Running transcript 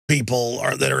people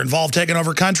that are involved taking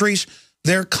over countries,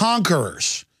 they're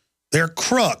conquerors. They're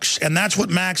crooks. And that's what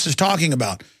Max is talking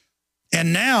about.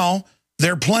 And now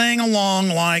they're playing along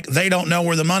like they don't know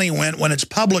where the money went when it's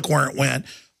public where it went.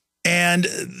 And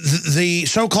the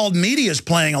so-called media is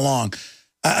playing along.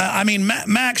 I mean,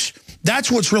 Max, that's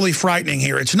what's really frightening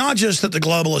here. It's not just that the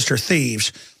globalists are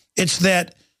thieves. It's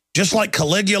that just like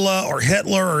Caligula or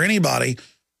Hitler or anybody,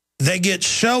 they get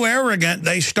so arrogant,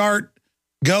 they start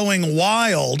going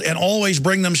wild and always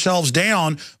bring themselves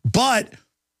down. But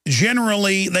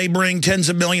generally, they bring tens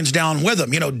of millions down with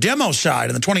them. You know, democide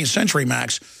in the 20th century,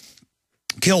 Max,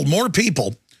 killed more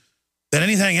people than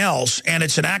anything else. And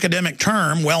it's an academic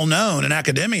term, well known in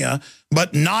academia,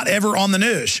 but not ever on the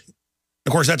news.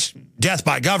 Of course, that's death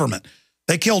by government.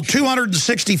 They killed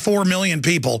 264 million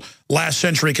people last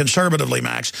century conservatively,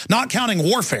 Max, not counting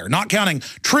warfare, not counting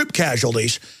troop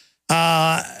casualties.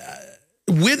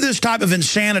 With this type of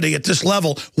insanity at this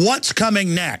level, what's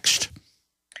coming next?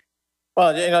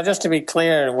 Well, you know, just to be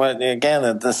clear,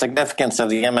 again, the significance of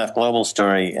the MF Global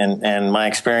story and my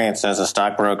experience as a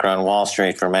stockbroker on Wall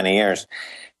Street for many years,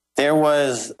 there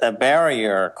was a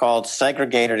barrier called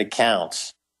segregated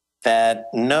accounts that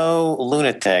no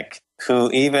lunatic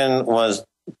who even was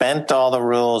bent all the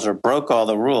rules or broke all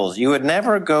the rules, you would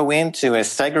never go into a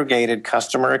segregated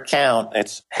customer account.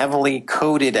 It's heavily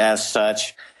coded as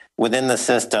such within the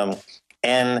system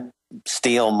and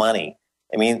steal money.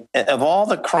 I mean, of all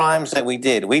the crimes that we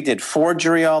did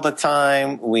forgery all the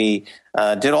time. We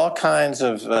did all kinds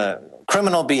of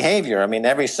criminal behavior. I mean,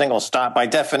 every single stop, by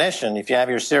definition, if you have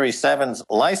your Series 7's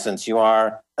license, you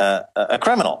are a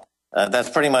criminal. That's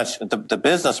pretty much the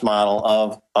business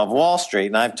model of Wall Street.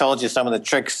 And I've told you some of the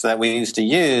tricks that we used to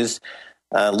use,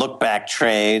 look-back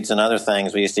trades and other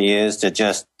things we used to use to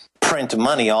just print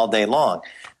money all day long.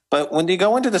 But when you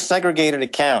go into the segregated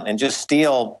account and just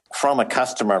steal from a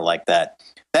customer like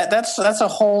that's a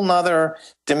whole nother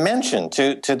dimension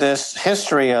to this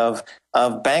history of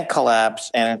bank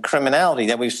collapse and criminality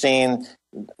that we've seen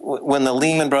when the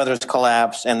Lehman Brothers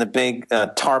collapse and the big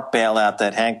TARP bailout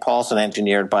that Hank Paulson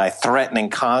engineered by threatening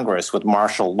Congress with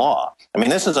martial law. I mean,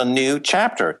 this is a new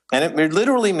chapter, and it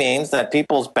literally means that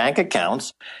people's bank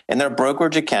accounts and their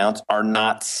brokerage accounts are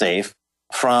not safe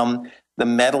from the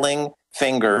meddling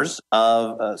fingers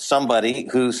of somebody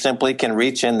who simply can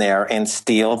reach in there and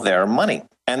steal their money.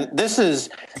 And this is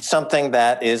something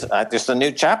that is just a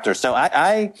new chapter. So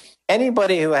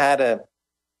anybody who had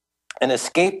an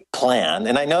escape plan,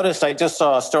 and I noticed I just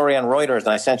saw a story on Reuters, and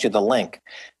I sent you the link.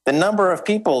 The number of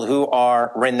people who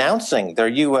are renouncing their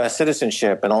U.S.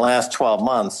 citizenship in the last 12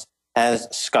 months has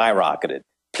skyrocketed.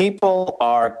 People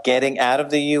are getting out of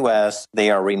the U.S., they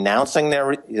are renouncing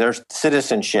their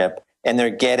citizenship, and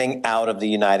they're getting out of the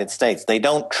United States. They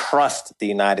don't trust the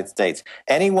United States.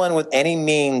 Anyone with any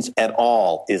means at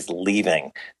all is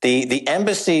leaving. The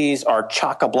embassies are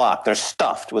chock-a-block. They're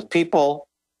stuffed with people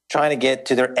trying to get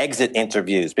to their exit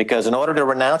interviews, because in order to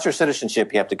renounce your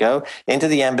citizenship, you have to go into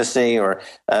the embassy or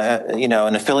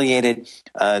an affiliated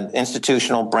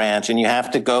institutional branch, and you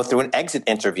have to go through an exit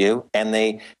interview, and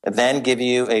they then give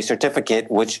you a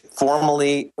certificate which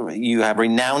formally you have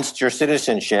renounced your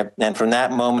citizenship, and from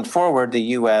that moment forward, the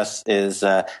U.S. is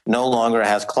no longer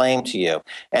has claim to you.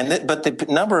 But the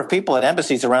number of people at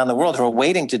embassies around the world who are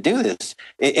waiting to do this,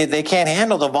 they can't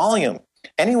handle the volume.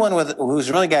 Anyone who's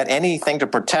really got anything to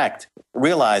protect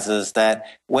realizes that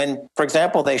when, for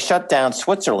example, they shut down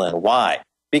Switzerland, why?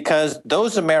 Because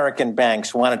those American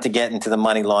banks wanted to get into the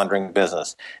money laundering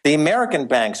business. The American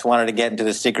banks wanted to get into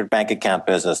the secret bank account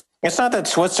business. It's not that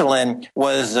Switzerland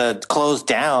was closed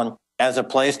down as a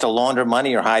place to launder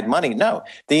money or hide money. No,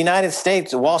 the United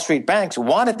States, the Wall Street banks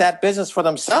wanted that business for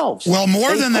themselves. Well,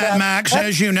 more than that, Max,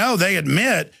 as you know, they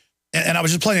admit, and I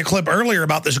was just playing a clip earlier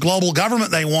about this global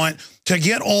government they want to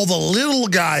get all the little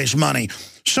guys' money.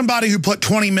 Somebody who put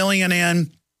 $20 million in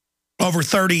over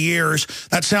 30 years,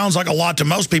 that sounds like a lot to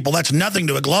most people. That's nothing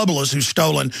to a globalist who's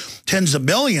stolen tens of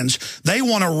billions. They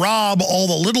want to rob all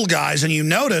the little guys. And you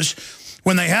notice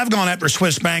when they have gone after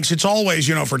Swiss banks, it's always,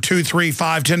 for $2, $3,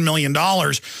 $5, $10 million.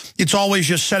 It's always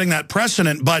just setting that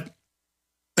precedent. But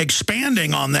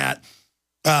expanding on that,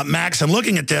 Max, and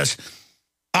looking at this,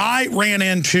 I ran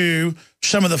into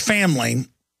some of the family,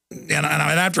 and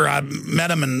after I met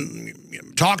them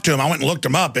and talked to them, I went and looked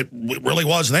them up. It really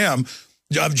was them,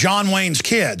 of John Wayne's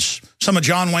kids, some of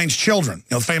John Wayne's children,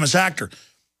 famous actor.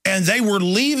 And they were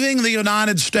leaving the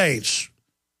United States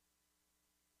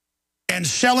and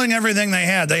selling everything they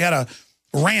had. They had a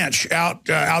ranch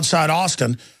outside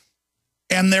Austin,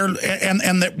 and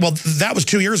that was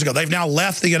 2 years ago. They've now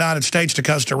left the United States to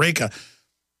Costa Rica.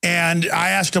 And I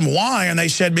asked them why, and they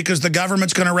said because the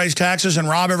government's going to raise taxes and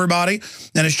rob everybody,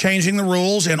 and it's changing the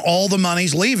rules, and all the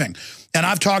money's leaving. And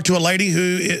I've talked to a lady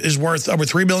who is worth over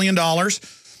 $3 billion,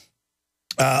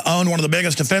 owned one of the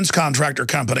biggest defense contractor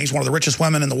companies, one of the richest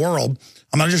women in the world.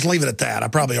 I'm going to just leave it at that. I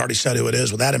probably already said who it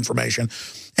is with that information.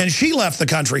 And she left the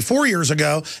country 4 years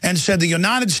ago and said the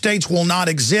United States will not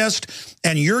exist,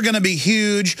 and you're going to be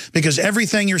huge because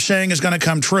everything you're saying is going to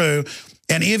come true.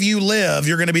 And if you live,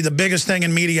 you're going to be the biggest thing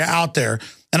in media out there.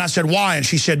 And I said, why? And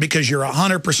she said, because you're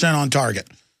 100% on target.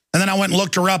 And then I went and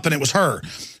looked her up, and it was her.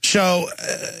 So,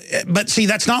 but see,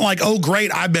 that's not like, oh,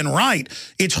 great, I've been right.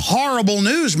 It's horrible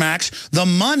news, Max. The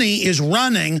money is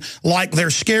running like they're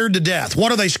scared to death.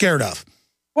 What are they scared of?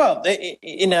 Well,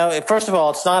 you know, first of all,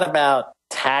 it's not about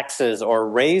taxes or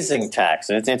raising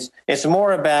taxes. It's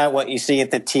more about what you see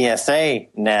at the TSA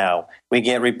now. We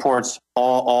get reports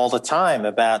all the time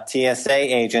about TSA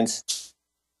agents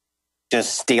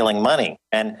just stealing money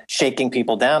and shaking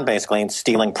people down, basically, and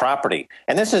stealing property.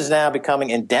 And this is now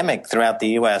becoming endemic throughout the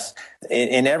U.S.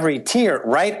 in every tier,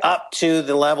 right up to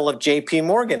the level of J.P.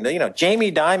 Morgan. You know,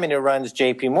 Jamie Dimon, who runs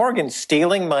J.P. Morgan,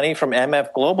 stealing money from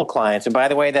MF Global clients. And by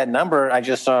the way, that number I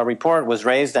just saw a report was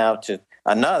raised out to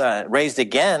raised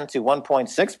again to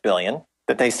 $1.6 billion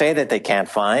that they say that they can't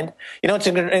find. You know, it's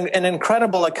an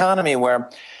incredible economy where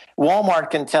Walmart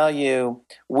can tell you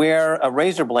where a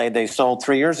razor blade they sold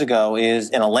 3 years ago is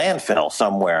in a landfill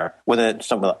somewhere with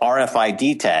some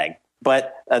RFID tag.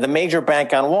 But the major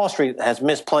bank on Wall Street has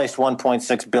misplaced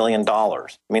 $1.6 billion. I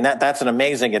mean, that's an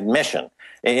amazing admission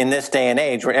in this day and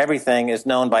age where everything is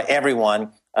known by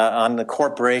everyone on the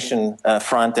corporation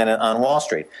front and on Wall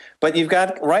Street. But you've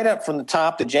got right up from the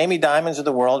top, the Jamie Dimons of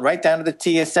the world, right down to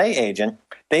the TSA agent.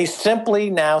 They simply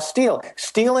now steal.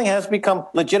 Stealing has become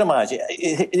legitimized.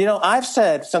 You know, I've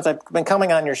said since I've been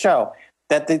coming on your show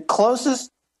that the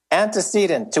closest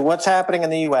antecedent to what's happening in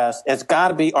the U.S. has got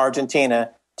to be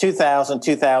Argentina, 2000,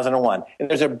 2001. And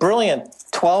there's a brilliant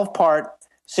 12-part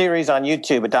series on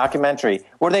YouTube, a documentary,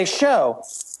 where they show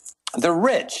the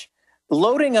rich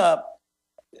loading up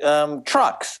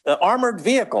trucks, armored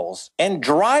vehicles, and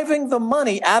driving the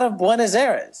money out of Buenos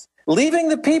Aires, leaving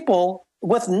the people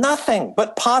with nothing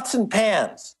but pots and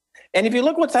pans. And if you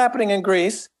look what's happening in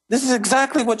Greece, this is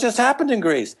exactly what just happened in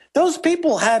Greece. Those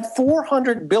people had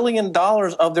 $400 billion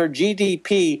of their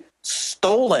GDP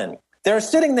stolen. They're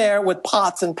sitting there with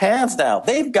pots and pans now.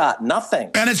 They've got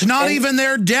nothing. And it's not even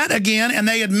their debt again, and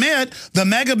they admit the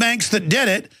mega banks that did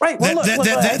it, right. Well,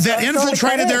 that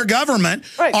infiltrated their government,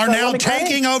 are now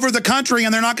taking over the country,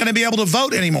 and they're not going to be able to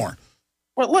vote anymore.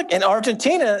 Well, look, in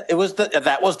Argentina, that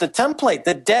was the template.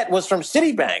 The debt was from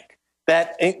Citibank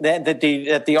that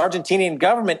the Argentinian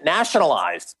government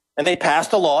nationalized, and they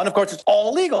passed a law. And of course, it's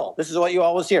all legal. This is what you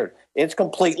always hear. It's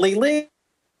completely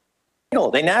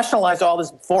legal. They nationalized all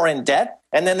this foreign debt,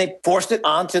 and then they forced it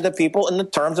onto the people in the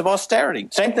terms of austerity.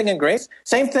 Same thing in Greece.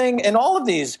 Same thing in all of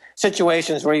these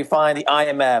situations where you find the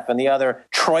IMF and the other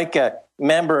Troika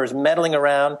members meddling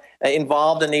around,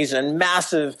 involved in these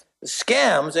massive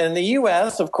scams. And in the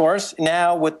U.S., of course,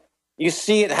 now you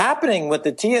see it happening with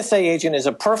the TSA agent is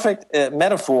a perfect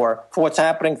metaphor for what's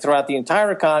happening throughout the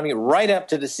entire economy, right up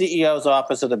to the CEO's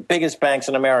office of the biggest banks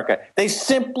in America. They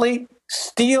simply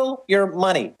steal your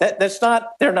money.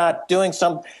 They're not doing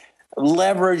some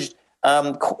leveraged,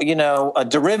 a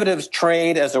derivatives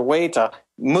trade as a way to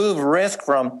move risk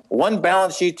from one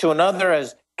balance sheet to another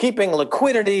as keeping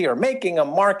liquidity or making a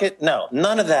market. No,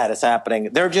 none of that is happening.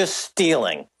 They're just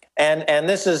stealing. And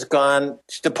this has gone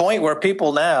to the point where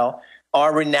people now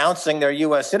are renouncing their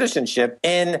U.S. citizenship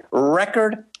in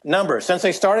record numbers. Since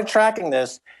they started tracking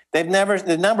this, the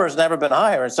number has never been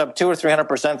higher. It's up 200 or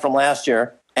 300% from last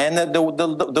year. And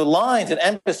the lines at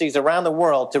embassies around the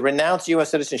world to renounce U.S.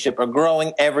 citizenship are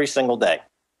growing every single day.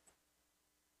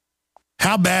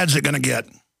 How bad is it going to get?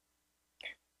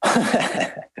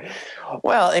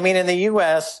 Well, I mean, in the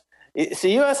U.S., the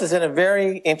U.S. is in a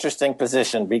very interesting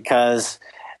position because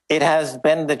it has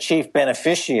been the chief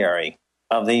beneficiary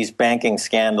of these banking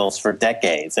scandals for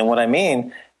decades. And what I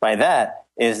mean by that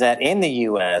is that in the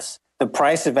U.S., the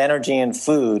price of energy and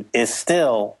food is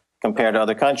still, compared to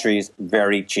other countries,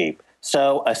 very cheap.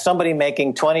 So somebody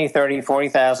making $20,000,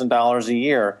 $30,000, $40,000 a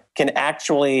year can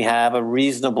actually have a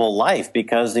reasonable life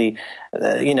because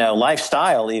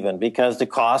lifestyle even, because the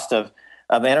cost of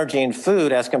energy and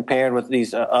food as compared with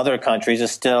these other countries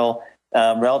is still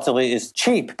relatively is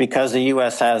cheap because the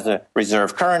U.S. has the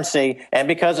reserve currency and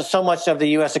because so much of the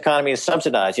U.S. economy is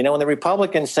subsidized. You know, when the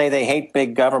Republicans say they hate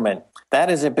big government,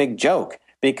 that is a big joke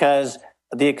because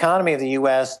the economy of the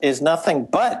U.S. is nothing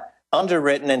but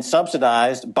underwritten and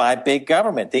subsidized by big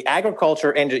government. The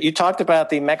agriculture industry, you talked about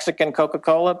the Mexican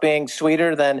Coca-Cola being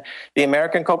sweeter than the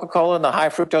American Coca-Cola and the high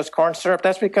fructose corn syrup.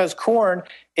 That's because corn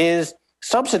is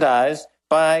subsidized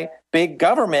by big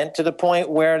government to the point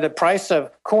where the price of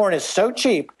corn is so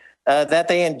cheap that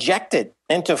they inject it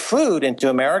into food into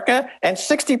America, and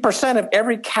 60% of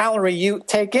every calorie you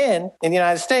take in the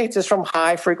United States is from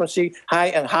high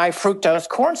fructose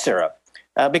corn syrup.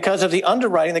 Because of the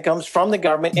underwriting that comes from the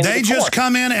government into They the just corn.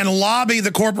 come in and lobby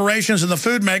the corporations and the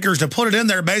food makers to put it in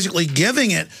there, basically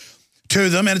giving it to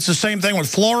them. And it's the same thing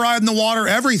with fluoride in the water,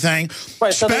 everything.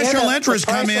 Right, so Special interests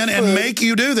come in and make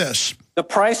you do this. The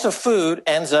price of food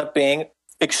ends up being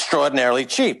extraordinarily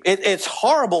cheap. It's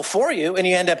horrible for you, and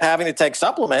you end up having to take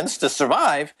supplements to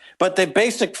survive, but the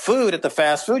basic food at the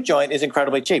fast food joint is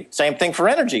incredibly cheap. Same thing for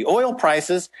energy. Oil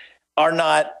prices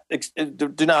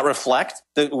do not reflect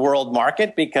the world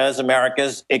market because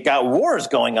it got wars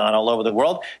going on all over the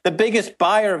world. The biggest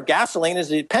buyer of gasoline is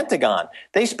the Pentagon.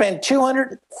 They spend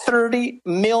 $230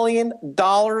 million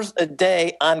a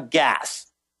day on gas.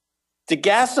 To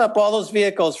gas up all those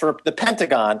vehicles for the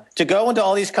Pentagon, to go into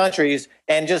all these countries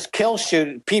and just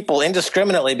shoot people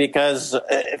indiscriminately because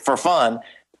for fun,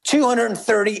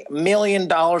 $230 million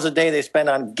a day they spend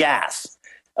on gas.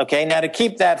 Okay, now to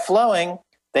keep that flowing,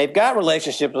 they've got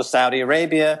relationships with Saudi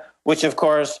Arabia, which, of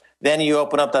course, then you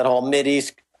open up that whole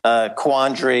Mideast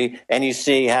quandary, and you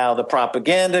see how the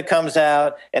propaganda comes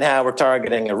out and how we're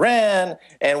targeting Iran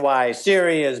and why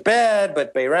Syria is bad,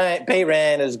 but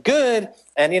Bahrain is good.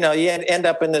 And, you end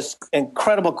up in this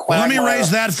incredible quagmire. Well, let me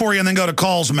raise that for you and then go to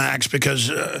calls, Max,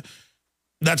 because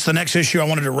that's the next issue I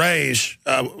wanted to raise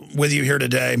with you here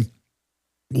today.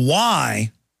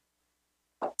 Why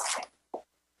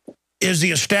is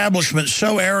the establishment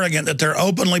so arrogant that they're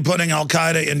openly putting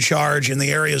al-Qaeda in charge in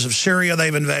the areas of Syria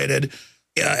they've invaded,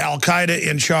 al-Qaeda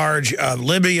in charge of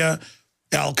Libya,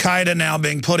 al-Qaeda now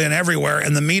being put in everywhere,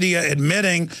 and the media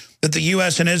admitting that the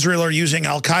U.S. and Israel are using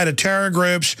al-Qaeda terror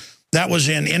groups? That was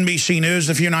in NBC News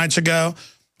a few nights ago.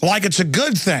 Like it's a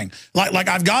good thing. Like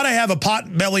I've got to have a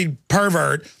pot-bellied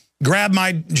pervert grab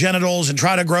my genitals and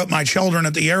try to grope my children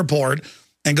at the airport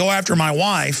and go after my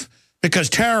wife because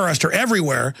terrorists are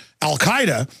everywhere,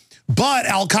 al-Qaeda, but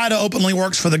al-Qaeda openly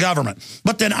works for the government.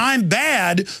 But then I'm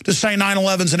bad to say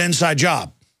 9/11's an inside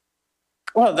job.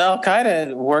 Well, the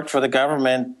al-Qaeda worked for the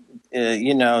government,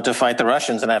 to fight the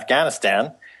Russians in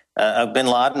Afghanistan. Bin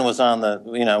Laden was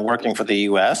working for the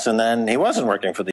U.S., and then he wasn't working for the